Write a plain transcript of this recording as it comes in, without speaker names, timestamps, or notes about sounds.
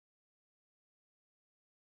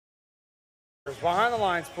Behind the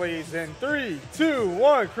lines, please, in 3, 2,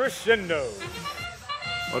 1, crescendo.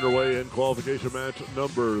 Underway in qualification match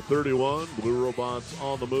number 31. Blue robots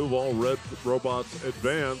on the move, all red robots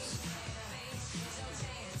advance.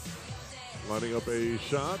 Lining up a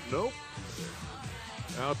shot, nope.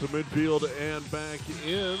 Out to midfield and back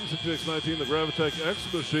in. 66-19, the Gravitech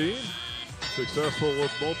X machine. Successful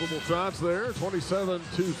with multiple shots there,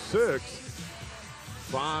 27-6.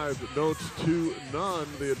 5 notes to none,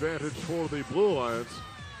 the advantage for the Blue Alliance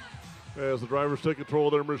as the drivers take control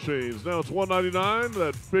of their machines. Now it's 199,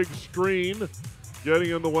 that big screen getting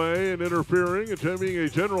in the way and interfering and being a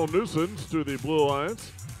general nuisance to the Blue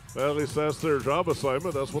Alliance. At least that's their job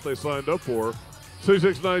assignment. That's what they signed up for.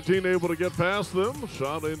 66-19 able to get past them.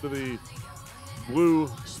 Shot into the blue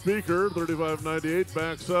speaker. 35-98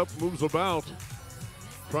 backs up, moves about.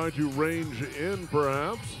 Trying to range in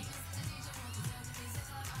perhaps.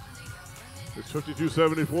 It's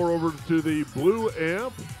 52-74 over to the blue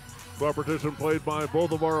amp. Competition played by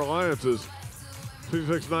both of our alliances.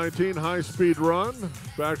 66-19 high-speed run.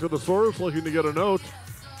 Back to the source, looking to get a note.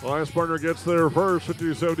 Alliance partner gets there first.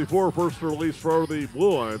 52-74, first release for the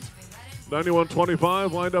Blue Alliance.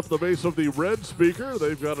 91-25 lined up the base of the red speaker.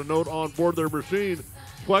 They've got a note on board their machine.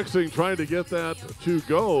 Flexing, trying to get that to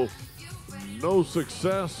go. No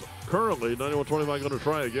success currently. 91-25 going to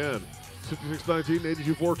try again. 66-19,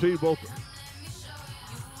 82-14, both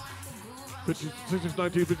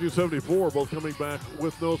 66-19, 52-74, both coming back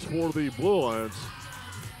with notes for the Blue Alliance.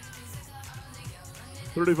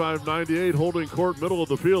 35-98 holding court, middle of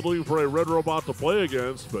the field, looking for a red robot to play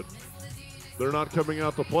against, but they're not coming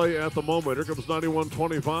out to play at the moment. Here comes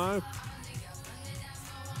 91-25.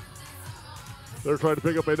 They're trying to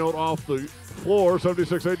pick up a note off the floor,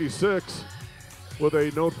 76-86, with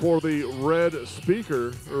a note for the red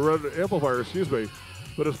speaker, or red amplifier, excuse me.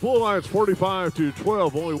 But it's Blue Alliance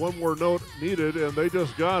 45-12, only one more note needed, and they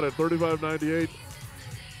just got it, 35-98.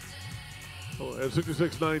 And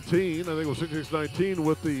 66-19, I think it was 66-19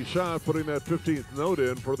 with the shot, putting that 15th note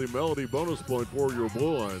in for the Melody bonus point for your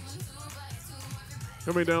Blue Alliance.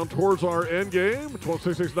 Coming down towards our end game,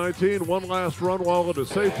 66-19, one last run while it is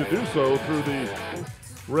safe to do so through the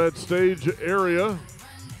red stage area.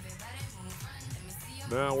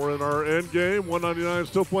 Now we're in our end game. 199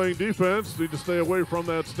 still playing defense. Need to stay away from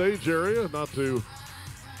that stage area, not to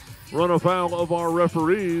run afoul of our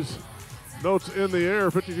referees. Notes in the air,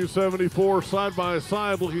 52-74, side by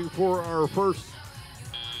side, looking for our first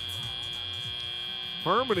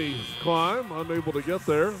harmony climb. Unable to get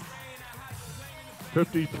there.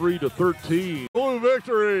 53-13. Blue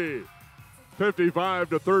victory.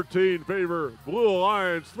 55-13 favor Blue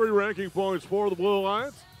Alliance. 3 ranking points for the Blue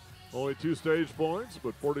Alliance. Only 2 stage points,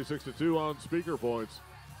 but 46-2 on speaker points.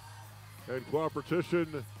 And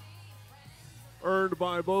competition earned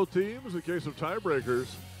by both teams in case of tiebreakers.